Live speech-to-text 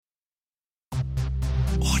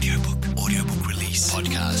release.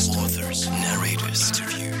 Podcasts, authors, narrators,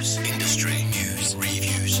 interviews, industry, news,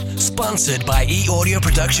 reviews. Sponsored by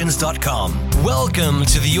eaudioproductions.com. Welcome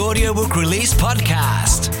to the Audiobook Release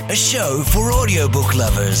Podcast, a show for audiobook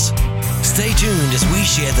lovers. Stay tuned as we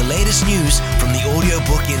share the latest news from the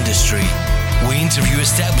audiobook industry. We interview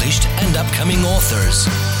established and upcoming authors.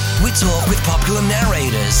 We talk with popular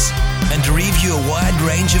narrators and review a wide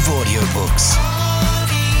range of audiobooks.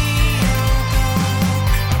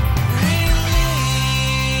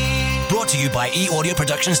 Brought to you by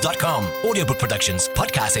eaudioproductions.com. Audiobook productions,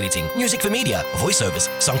 podcast editing, music for media,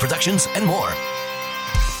 voiceovers, song productions, and more.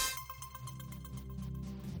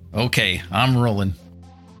 Okay, I'm rolling.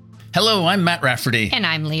 Hello, I'm Matt Rafferty. And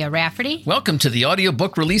I'm Leah Rafferty. Welcome to the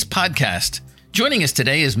Audiobook Release Podcast. Joining us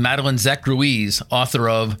today is Madeline Zech Ruiz, author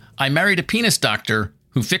of I Married a Penis Doctor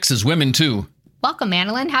Who Fixes Women Too. Welcome,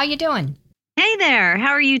 Madeline. How you doing? Hey there.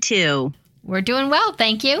 How are you two? We're doing well,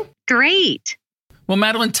 thank you. Great. Well,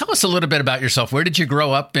 Madeline, tell us a little bit about yourself. Where did you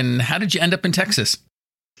grow up and how did you end up in Texas?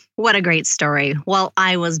 What a great story. Well,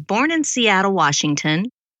 I was born in Seattle, Washington,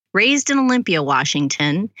 raised in Olympia,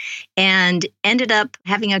 Washington, and ended up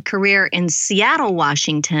having a career in Seattle,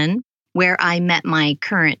 Washington, where I met my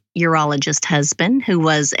current urologist husband, who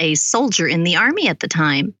was a soldier in the Army at the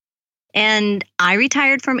time. And I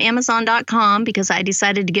retired from Amazon.com because I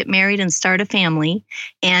decided to get married and start a family.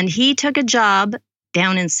 And he took a job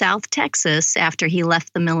down in South Texas after he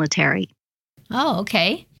left the military. Oh,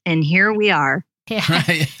 okay. And here we are. Yeah.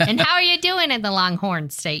 And how are you doing in the Longhorn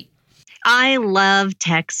State? I love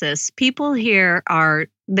Texas. People here are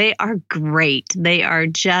great. They are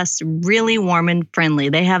just really warm and friendly.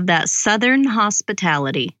 They have that Southern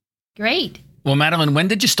hospitality. Great. Well, Madeline, when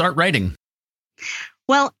did you start writing?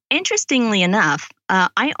 Well, interestingly enough,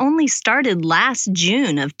 I only started last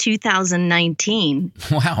June of 2019.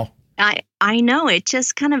 Wow. I know, it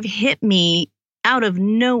just kind of hit me out of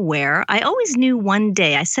nowhere. I always knew one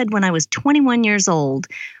day, I said when I was 21 years old,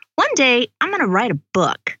 one day I'm going to write a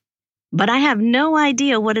book, but I have no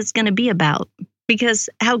idea what it's going to be about because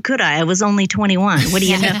how could I? I was only 21. What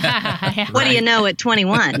do you know? What do you know at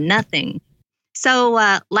 21? Nothing.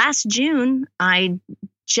 So last June, I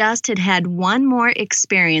just had one more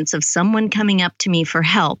experience of someone coming up to me for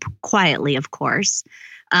help, quietly, of course,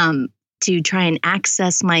 to try and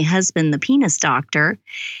access my husband, the penis doctor.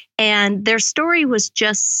 And their story was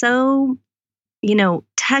just so,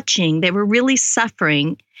 touching. They were really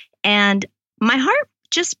suffering. And my heart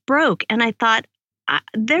just broke. And I thought,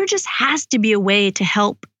 there just has to be a way to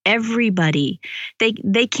help everybody.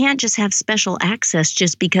 They can't just have special access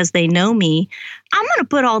just because they know me. I'm going to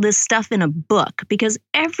put all this stuff in a book because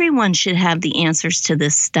everyone should have the answers to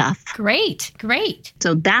this stuff. Great.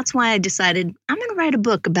 So that's why I decided I'm going to write a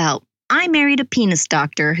book about I Married a Penis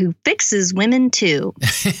Doctor Who Fixes Women Too.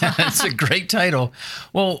 Yeah, that's a great title.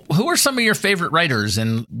 Well, who are some of your favorite writers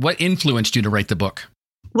and what influenced you to write the book?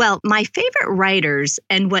 Well, my favorite writers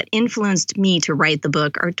and what influenced me to write the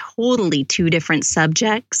book are totally two different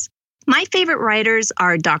subjects. My favorite writers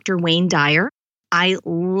are Dr. Wayne Dyer. I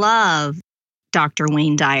love Dr.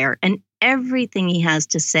 Wayne Dyer and everything he has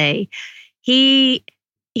to say. He's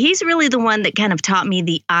really the one that kind of taught me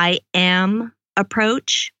the I am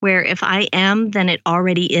approach, where if I am, then it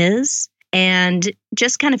already is. And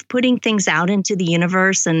just kind of putting things out into the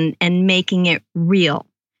universe and making it real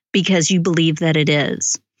because you believe that it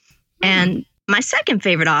is. Mm-hmm. And my second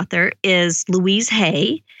favorite author is Louise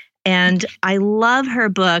Hay. And I love her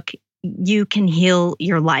book, You Can Heal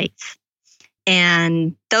Your Life.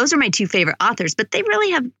 And those are my two favorite authors, but they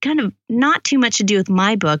really have kind of not too much to do with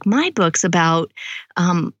my book. My book's about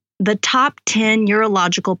the top 10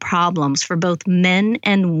 urological problems for both men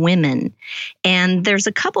and women. And there's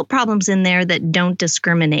a couple problems in there that don't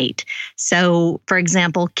discriminate. So, for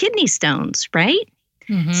example, kidney stones, right?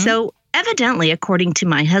 Mm-hmm. So evidently, according to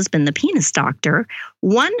my husband, the penis doctor,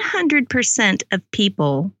 100% of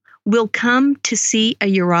people will come to see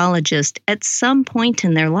a urologist at some point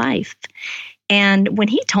in their life. And when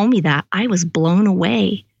he told me that, I was blown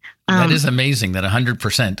away. That is amazing, that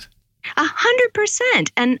 100%.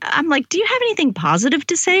 100%. And I'm like, do you have anything positive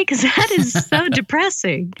to say? Because that is so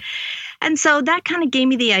depressing. And so that kind of gave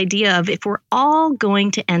me the idea of if we're all going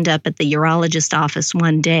to end up at the urologist office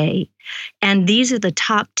one day, and these are the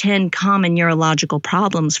top 10 common urological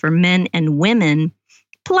problems for men and women,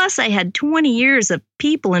 plus I had 20 years of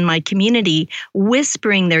people in my community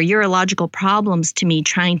whispering their urological problems to me,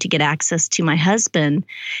 trying to get access to my husband,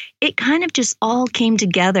 it kind of just all came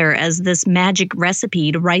together as this magic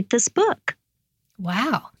recipe to write this book.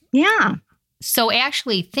 Wow. Yeah. So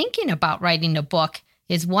actually thinking about writing a book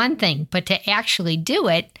is one thing, but to actually do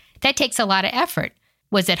it, that takes a lot of effort.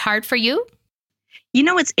 Was it hard for you? You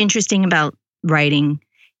know what's interesting about writing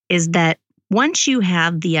is that once you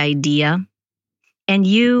have the idea and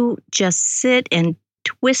you just sit and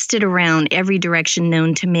twist it around every direction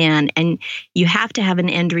known to man, and you have to have an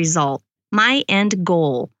end result. My end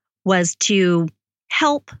goal was to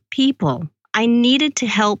help people. I needed to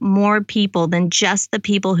help more people than just the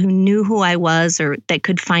people who knew who I was or that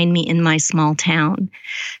could find me in my small town.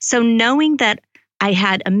 So knowing that I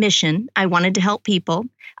had a mission, I wanted to help people.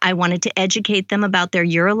 I wanted to educate them about their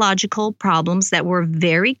urological problems that were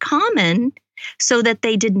very common so that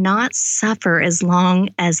they did not suffer as long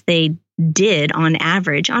as they did on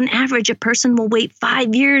average. On average, a person will wait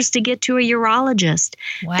 5 years to get to a urologist.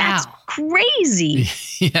 Wow. That's crazy.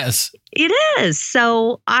 Yes. It is.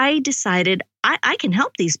 So I decided I can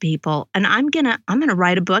help these people, and I'm gonna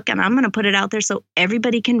write a book, and I'm gonna put it out there so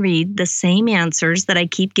everybody can read the same answers that I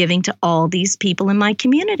keep giving to all these people in my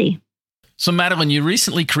community. So, Madeline, you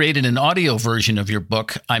recently created an audio version of your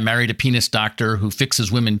book, I Married a Penis Doctor Who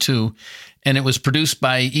Fixes Women Too, and it was produced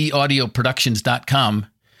by audioproductions.com.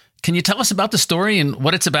 Can you tell us about the story and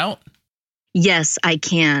what it's about? Yes, I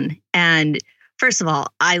can. And first of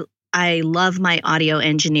all, I love my audio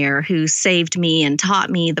engineer who saved me and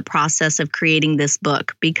taught me the process of creating this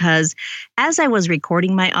book, because as I was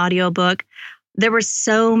recording my audiobook, there were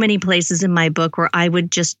so many places in my book where I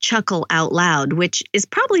would just chuckle out loud, which is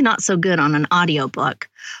probably not so good on an audiobook.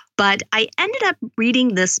 But I ended up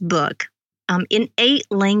reading this book in 8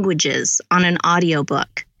 languages on an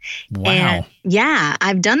audiobook. Wow. And yeah,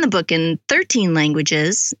 I've done the book in 13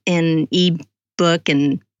 languages in ebook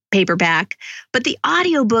and paperback, but the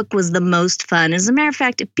audiobook was the most fun. As a matter of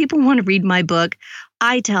fact, if people want to read my book,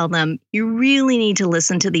 I tell them you really need to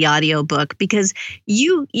listen to the audiobook, because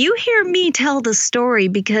you hear me tell the story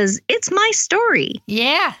because it's my story.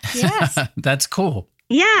 Yeah. Yes. That's cool.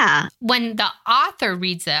 Yeah. When the author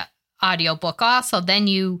reads the audiobook also, then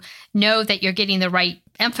you know that you're getting the right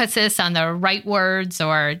emphasis on the right words,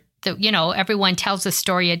 or everyone tells the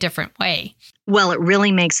story a different way. Well, it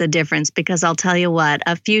really makes a difference, because I'll tell you what,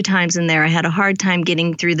 a few times in there, I had a hard time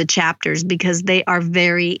getting through the chapters because they are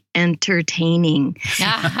very entertaining.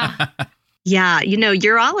 Yeah,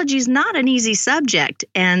 urology is not an easy subject.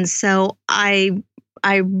 And so I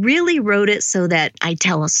really wrote it so that I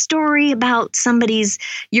tell a story about somebody's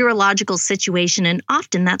urological situation, and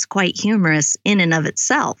often that's quite humorous in and of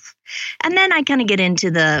itself. And then I kind of get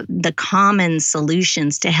into the common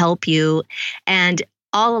solutions to help you. And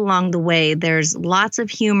all along the way, there's lots of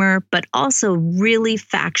humor, but also really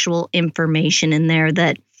factual information in there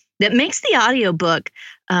that makes the audiobook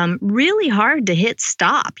really hard to hit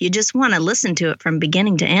stop. You just want to listen to it from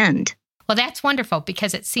beginning to end. Well, that's wonderful,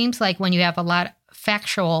 because it seems like when you have a lot of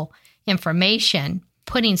factual information,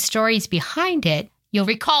 putting stories behind it, you'll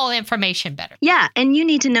recall information better. Yeah, and you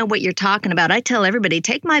need to know what you're talking about. I tell everybody,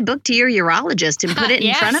 take my book to your urologist and put it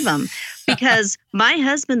in front of them. Because my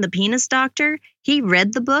husband, the penis doctor, he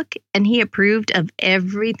read the book and he approved of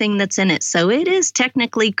everything that's in it. So it is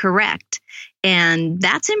technically correct. And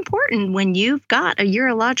that's important when you've got a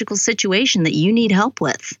urological situation that you need help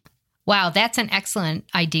with. Wow, that's an excellent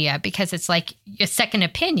idea, because it's like a second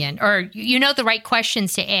opinion, or you know the right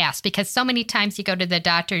questions to ask, because so many times you go to the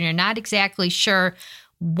doctor and you're not exactly sure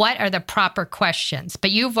what are the proper questions, but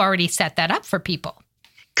you've already set that up for people.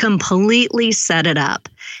 Completely set it up.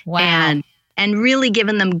 Wow. And really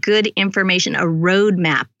given them good information, a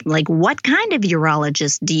roadmap, like what kind of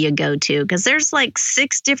urologist do you go to? Because there's like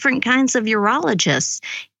 6 different kinds of urologists.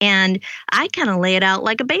 And I kind of lay it out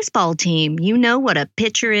like a baseball team. You know what a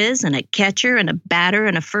pitcher is, and a catcher, and a batter,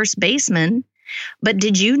 and a first baseman. But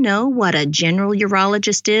did you know what a general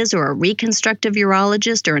urologist is, or a reconstructive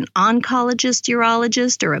urologist, or an oncologist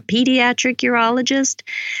urologist, or a pediatric urologist?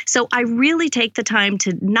 So I really take the time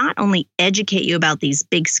to not only educate you about these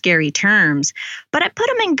big, scary terms, but I put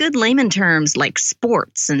them in good layman terms like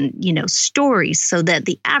sports and, stories, so that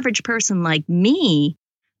the average person like me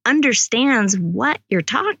understands what you're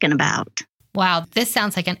talking about. Wow, this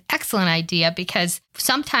sounds like an excellent idea, because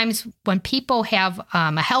sometimes when people have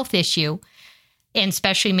a health issue, and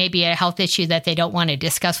especially maybe a health issue that they don't want to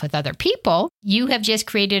discuss with other people, you have just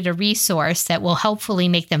created a resource that will hopefully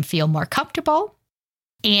make them feel more comfortable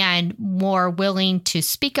and more willing to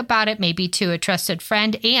speak about it, maybe to a trusted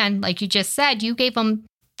friend. And like you just said, you gave them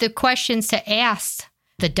the questions to ask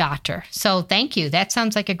the doctor. So thank you. That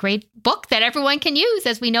sounds like a great book that everyone can use.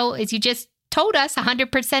 As we know, as you just told us,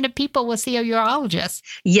 100% of people will see a urologist.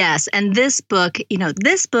 Yes. And this book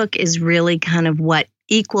is really kind of what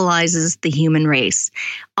equalizes the human race.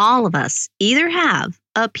 All of us either have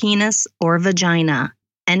a penis or vagina.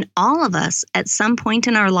 And all of us at some point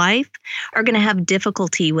in our life are going to have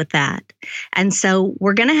difficulty with that. And so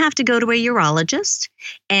we're going to have to go to a urologist.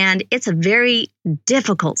 And it's a very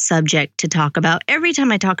difficult subject to talk about. Every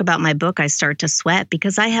time I talk about my book, I start to sweat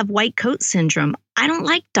because I have white coat syndrome. I don't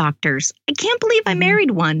like doctors. I can't believe I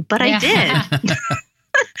married one, but I did.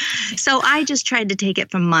 So I just tried to take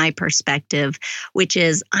it from my perspective, which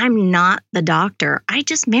is I'm not the doctor. I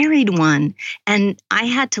just married one. And I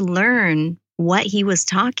had to learn what he was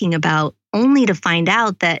talking about only to find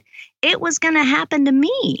out that it was going to happen to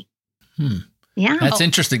me. Yeah. That's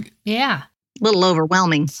interesting. Yeah. A little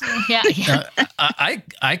overwhelming. Yeah.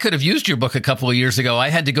 I could have used your book a couple of years ago. I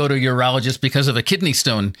had to go to a urologist because of a kidney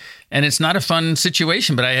stone. And it's not a fun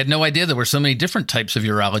situation, but I had no idea there were so many different types of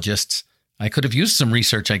urologists. I could have used some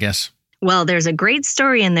research, I guess. Well, there's a great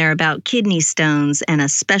story in there about kidney stones and a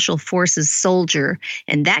special forces soldier,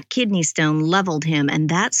 and that kidney stone leveled him, and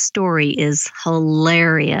that story is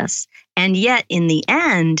hilarious. And yet, in the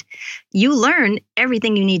end, you learn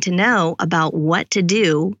everything you need to know about what to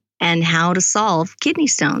do and how to solve kidney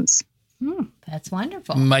stones. That's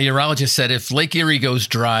wonderful. My urologist said if Lake Erie goes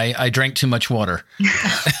dry, I drank too much water.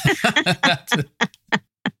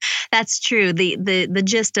 That's true. The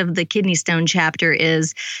gist of the kidney stone chapter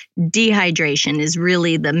is dehydration is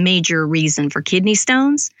really the major reason for kidney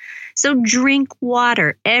stones. So drink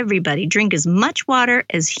water. Everybody drink as much water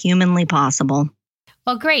as humanly possible.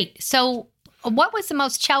 Well, great. So what was the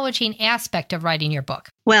most challenging aspect of writing your book?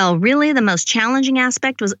 Well, really, the most challenging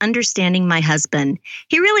aspect was understanding my husband.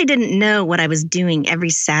 He really didn't know what I was doing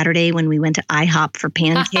every Saturday when we went to IHOP for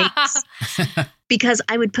pancakes. Because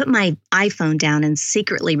I would put my iPhone down and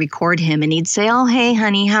secretly record him, and he'd say, "Oh, hey,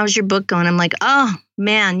 honey, how's your book going?" I'm like, "Oh,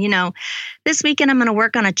 man, this weekend I'm going to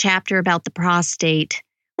work on a chapter about the prostate."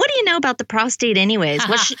 What do you know about the prostate anyways?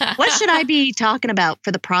 What should I be talking about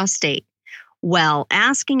for the prostate? Well,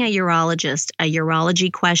 asking a urologist a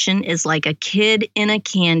urology question is like a kid in a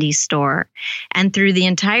candy store. And through the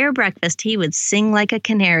entire breakfast, he would sing like a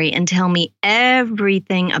canary and tell me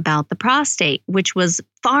everything about the prostate, which was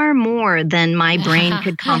far more than my brain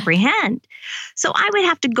could comprehend. So I would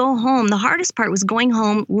have to go home. The hardest part was going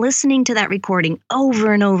home, listening to that recording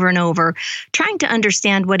over and over and over, trying to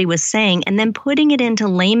understand what he was saying, and then putting it into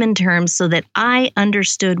layman terms so that I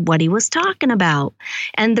understood what he was talking about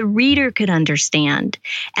and the reader could understand.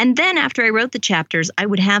 And then after I wrote the chapters, I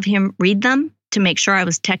would have him read them to make sure I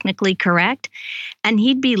was technically correct. And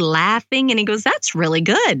he'd be laughing and he goes, "That's really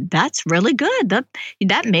good. That's really good.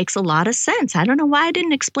 That makes a lot of sense. I don't know why I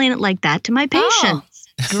didn't explain it like that to my patients."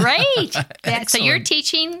 Great. So you're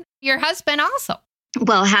teaching your husband also.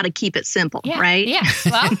 Well, how to keep it simple, right? Yeah.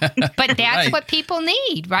 Well, but that's Right. what people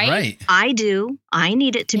need, right? Right. I do. I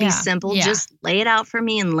need it to be simple. Yeah. Just lay it out for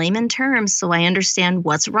me in layman terms so I understand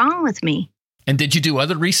what's wrong with me. And did you do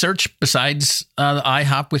other research besides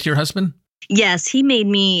IHOP with your husband? Yes, he made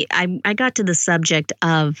me, I got to the subject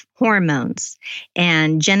of hormones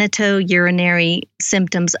and genitourinary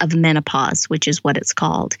symptoms of menopause, which is what it's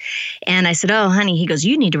called. And I said, "Oh, honey," he goes,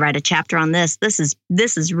 "You need to write a chapter on this. This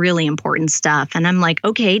is really important stuff." And I'm like,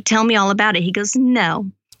 "Okay, tell me all about it." He goes,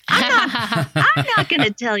 "No, I'm not going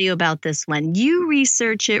to tell you about this one. You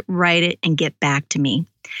research it, write it, and get back to me."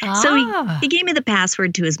 So he gave me the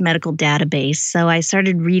password to his medical database. So I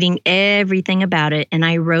started reading everything about it and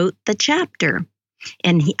I wrote the chapter.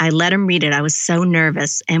 And I let him read it. I was so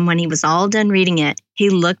nervous. And when he was all done reading it, he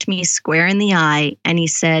looked me square in the eye and he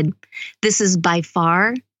said, "This is by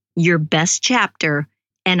far your best chapter.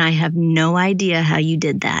 And I have no idea how you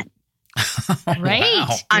did that." Great.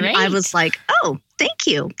 Wow. I was like, "Oh, thank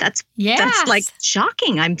you. That's like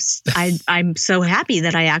shocking. I'm so happy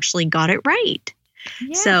that I actually got it right."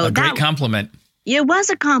 Yeah. So A great compliment. It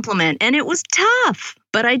was a compliment and it was tough,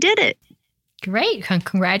 but I did it. Great.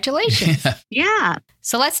 Congratulations. Yeah.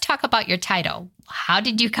 So let's talk about your title. How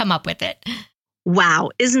did you come up with it?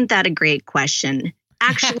 Wow. Isn't that a great question?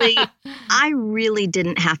 Actually, I really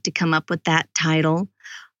didn't have to come up with that title.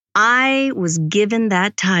 I was given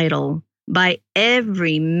that title by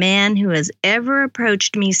every man who has ever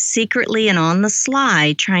approached me secretly and on the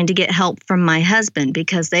sly trying to get help from my husband,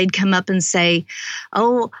 because they'd come up and say,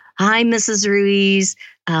 "Oh, hi, Mrs. Ruiz.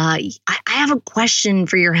 I have a question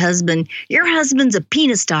for your husband. Your husband's a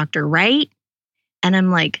penis doctor, right?" And I'm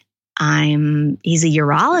like, he's a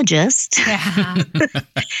urologist. Yeah.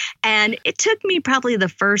 And it took me probably the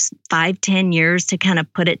first 5-10 years to kind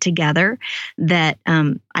of put it together that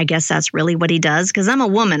I guess that's really what he does. Because I'm a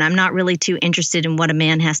woman. I'm not really too interested in what a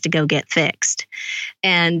man has to go get fixed.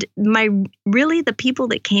 And the people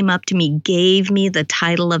that came up to me gave me the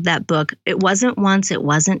title of that book. It wasn't once, it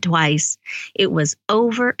wasn't twice. It was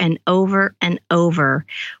over and over and over,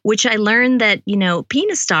 which I learned that,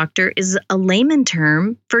 penis doctor is a layman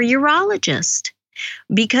term for urologist.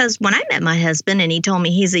 Because when I met my husband and he told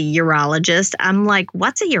me he's a urologist, I'm like,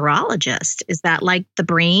 what's a urologist? Is that like the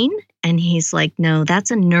brain? And he's like, no,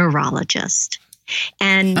 that's a neurologist.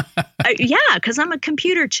 And because I'm a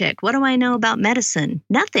computer chick. What do I know about medicine?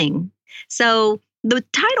 Nothing. So the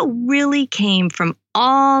title really came from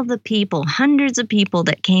all the people, hundreds of people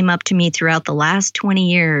that came up to me throughout the last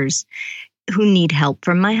 20 years who need help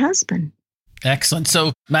from my husband. Excellent.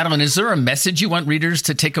 So, Madeline, is there a message you want readers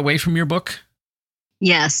to take away from your book?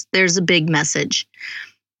 Yes, there's a big message.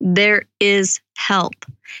 There is help,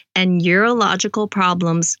 and urological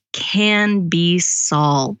problems can be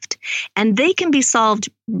solved. And they can be solved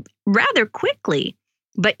rather quickly,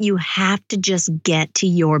 but you have to just get to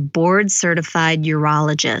your board-certified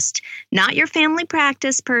urologist, not your family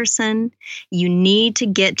practice person. You need to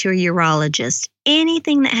get to a urologist.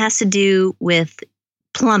 Anything that has to do with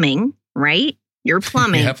plumbing, right? Your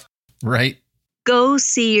plumbing. Yep, right. Go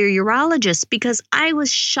see your urologist, because I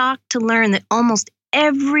was shocked to learn that almost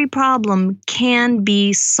every problem can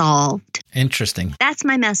be solved. Interesting. That's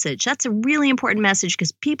my message. That's a really important message,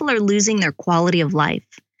 because people are losing their quality of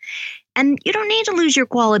life. And you don't need to lose your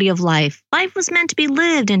quality of life. Life was meant to be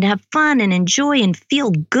lived and to have fun and enjoy and feel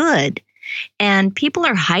good. And people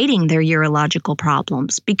are hiding their urological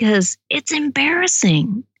problems because it's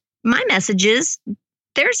embarrassing. My message is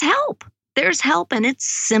there's help. There's help, and it's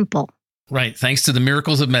simple. Right. Thanks to the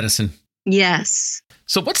miracles of medicine. Yes.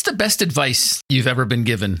 So what's the best advice you've ever been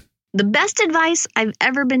given? The best advice I've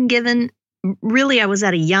ever been given, really, I was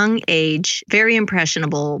at a young age, very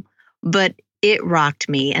impressionable, but it rocked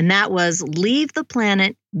me. And that was leave the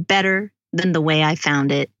planet better than the way I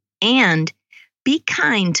found it, and be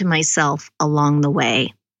kind to myself along the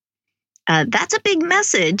way. That's a big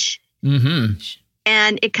message. Mm-hmm.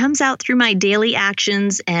 And it comes out through my daily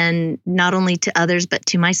actions, and not only to others, but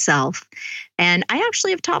to myself. And I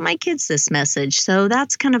actually have taught my kids this message. So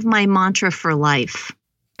that's kind of my mantra for life.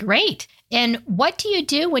 Great. And what do you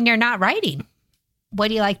do when you're not writing? What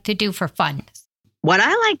do you like to do for fun? What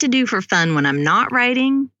I like to do for fun when I'm not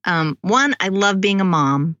writing, one, I love being a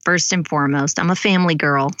mom, first and foremost. I'm a family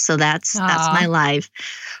girl, so that's my life.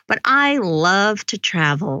 But I love to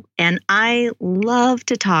travel, and I love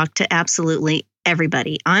to talk to absolutely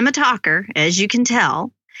everybody. I'm a talker, as you can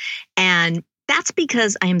tell, and that's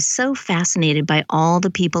because I am so fascinated by all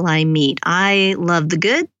the people I meet. I love the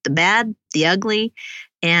good, the bad, the ugly,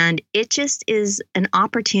 and it just is an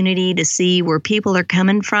opportunity to see where people are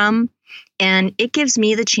coming from. And it gives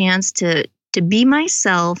me the chance to be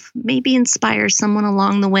myself, maybe inspire someone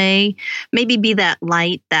along the way, maybe be that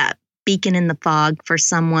light, that beacon in the fog for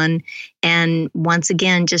someone. And once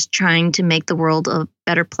again, just trying to make the world a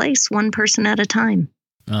better place, one person at a time.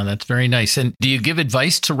 Oh, that's very nice. And do you give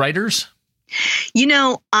advice to writers?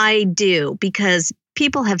 I do, because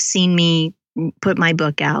people have seen me put my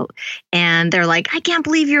book out and they're like, I can't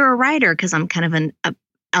believe you're a writer, because I'm kind of an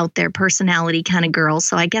out there personality kind of girl.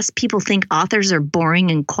 So I guess people think authors are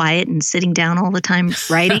boring and quiet and sitting down all the time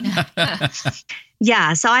writing.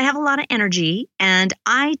 Yeah. So I have a lot of energy, and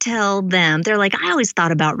I tell them, they're like, I always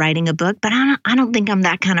thought about writing a book, but I don't think I'm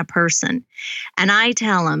that kind of person. And I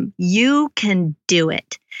tell them, you can do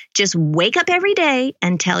it. Just wake up every day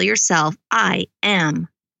and tell yourself, I am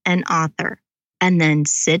an author. And then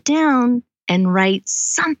sit down and write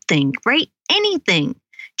something, write anything.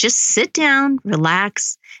 Just sit down,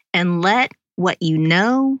 relax, and let what you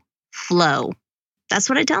know flow. That's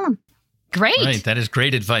what I tell them. Great. Right. That is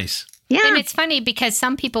great advice. Yeah. And it's funny because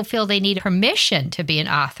some people feel they need permission to be an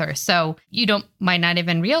author. So you might not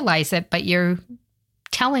even realize it, but you're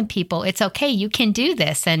telling people it's okay. You can do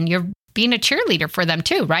this. And you're being a cheerleader for them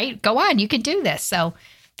too, right? Go on, you can do this. So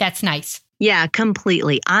that's nice. Yeah,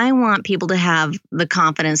 completely. I want people to have the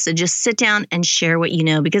confidence to just sit down and share what you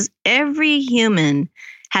know, because every human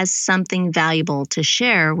has something valuable to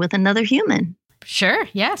share with another human. Sure.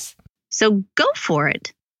 Yes. So go for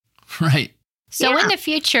it. Right. So in the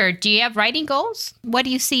future, do you have writing goals? What do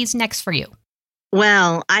you see is next for you?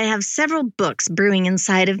 Well, I have several books brewing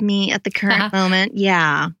inside of me at the current moment.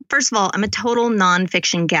 Yeah. First of all, I'm a total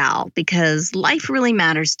nonfiction gal because life really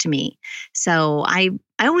matters to me. So I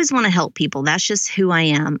I always want to help people. That's just who I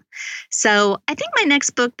am. So I think my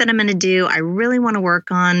next book that I'm going to do, I really want to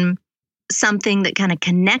work on something that kind of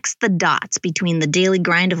connects the dots between the daily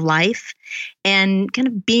grind of life and kind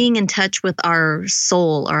of being in touch with our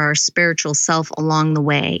soul or our spiritual self along the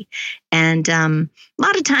way. And a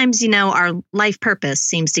lot of times, our life purpose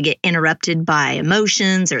seems to get interrupted by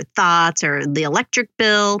emotions or thoughts or the electric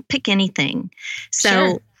bill, pick anything. So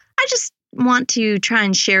sure. I just want to try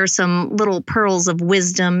and share some little pearls of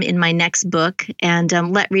wisdom in my next book and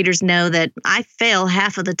let readers know that I fail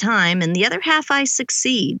half of the time and the other half I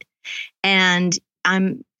succeed. And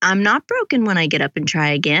I'm not broken when I get up and try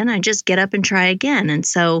again. I just get up and try again. And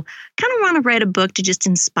so kind of want to write a book to just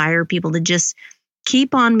inspire people to just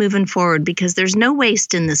keep on moving forward because there's no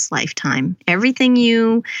waste in this lifetime. Everything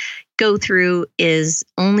you go through is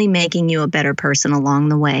only making you a better person along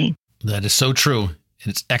the way. That is so true.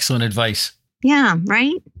 It's excellent advice. Yeah,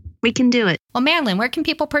 right? We can do it. Well, Madeline, where can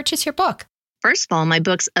people purchase your book? First of all, my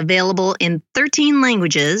book's available in 13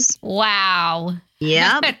 languages. Wow.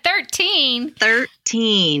 Yep. 13.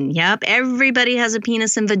 13. Yep. Everybody has a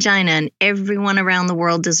penis and vagina, and everyone around the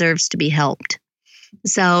world deserves to be helped.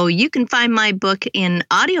 So you can find my book in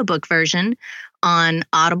audiobook version on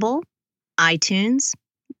Audible, iTunes,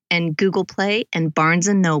 and Google Play, and Barnes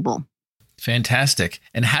 & Noble. Fantastic.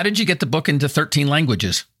 And how did you get the book into 13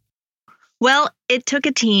 languages? Well, it took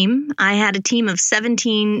a team. I had a team of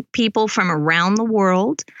 17 people from around the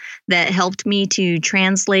world that helped me to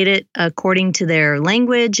translate it according to their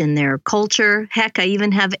language and their culture. Heck, I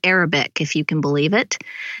even have Arabic, if you can believe it.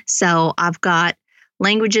 So I've got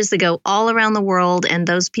languages that go all around the world, and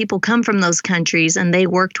those people come from those countries, and they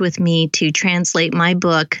worked with me to translate my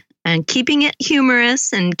book and keeping it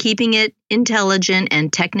humorous and keeping it intelligent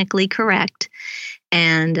and technically correct.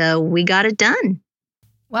 And we got it done.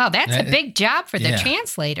 Wow, that's a big job for the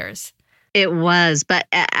translators. It was, but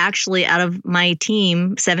actually out of my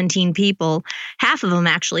team, 17 people, half of them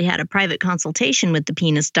actually had a private consultation with the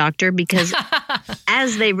penis doctor because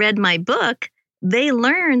as they read my book, they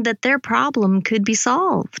learned that their problem could be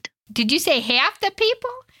solved. Did you say half the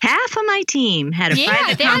people? Half of my team had a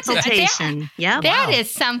private consultation. That is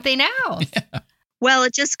something else. Yeah. Well,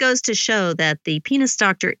 it just goes to show that the penis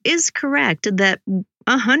doctor is correct that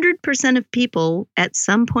 100% of people at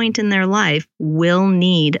some point in their life will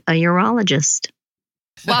need a urologist.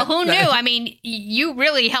 Well, who knew? I mean, you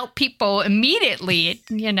really help people immediately,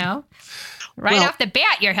 Right off the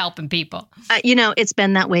bat, you're helping people. It's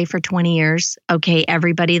been that way for 20 years. Okay,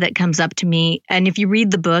 everybody that comes up to me, and if you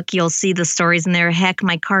read the book, you'll see the stories in there. Heck,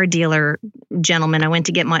 my car dealer gentleman, I went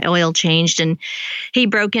to get my oil changed, and he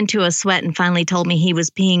broke into a sweat and finally told me he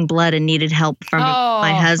was peeing blood and needed help from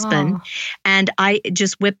my husband. And I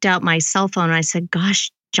just whipped out my cell phone and I said,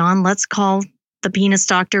 gosh, John, let's call the penis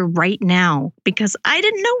doctor right now because I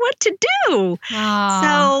didn't know what to do.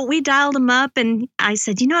 So we dialed him up and I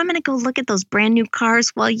said, I'm going to go look at those brand new cars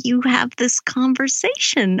while you have this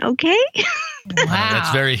conversation. Okay. Wow.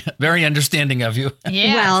 That's very, very understanding of you.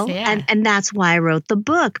 Yes, and that's why I wrote the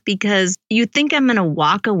book because you think I'm going to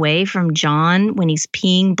walk away from John when he's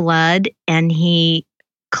peeing blood and he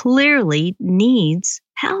clearly needs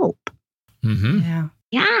help. Mm-hmm.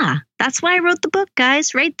 Yeah. That's why I wrote the book,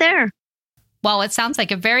 guys, right there. Well, it sounds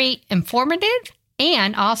like a very informative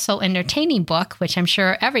and also entertaining book, which I'm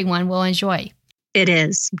sure everyone will enjoy. It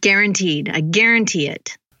is. Guaranteed. I guarantee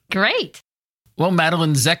it. Great. Well,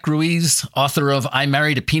 Madeline Zech Ruiz, author of I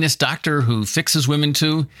Married a Penis Doctor Who Fixes Women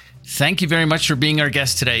Too, thank you very much for being our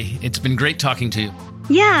guest today. It's been great talking to you.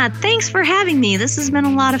 Yeah, thanks for having me. This has been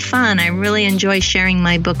a lot of fun. I really enjoy sharing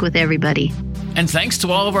my book with everybody. And thanks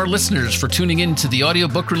to all of our listeners for tuning in to the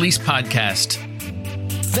Audiobook Release Podcast.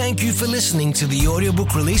 Thank you for listening to the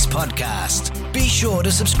Audiobook Release Podcast. Be sure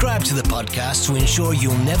to subscribe to the podcast to ensure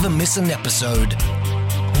you'll never miss an episode.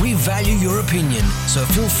 We value your opinion, so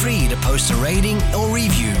feel free to post a rating or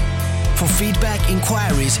review. For feedback,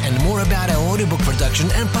 inquiries, and more about our audiobook production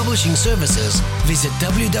and publishing services, visit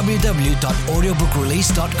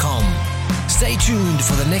www.audiobookraelease.com. Stay tuned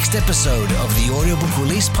for the next episode of the Audiobook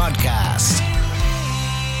Release Podcast.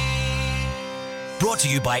 Brought to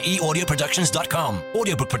you by eaudioproductions.com.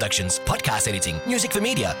 Audiobook productions, podcast editing, music for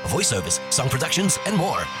media, voiceovers, song productions, and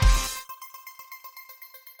more.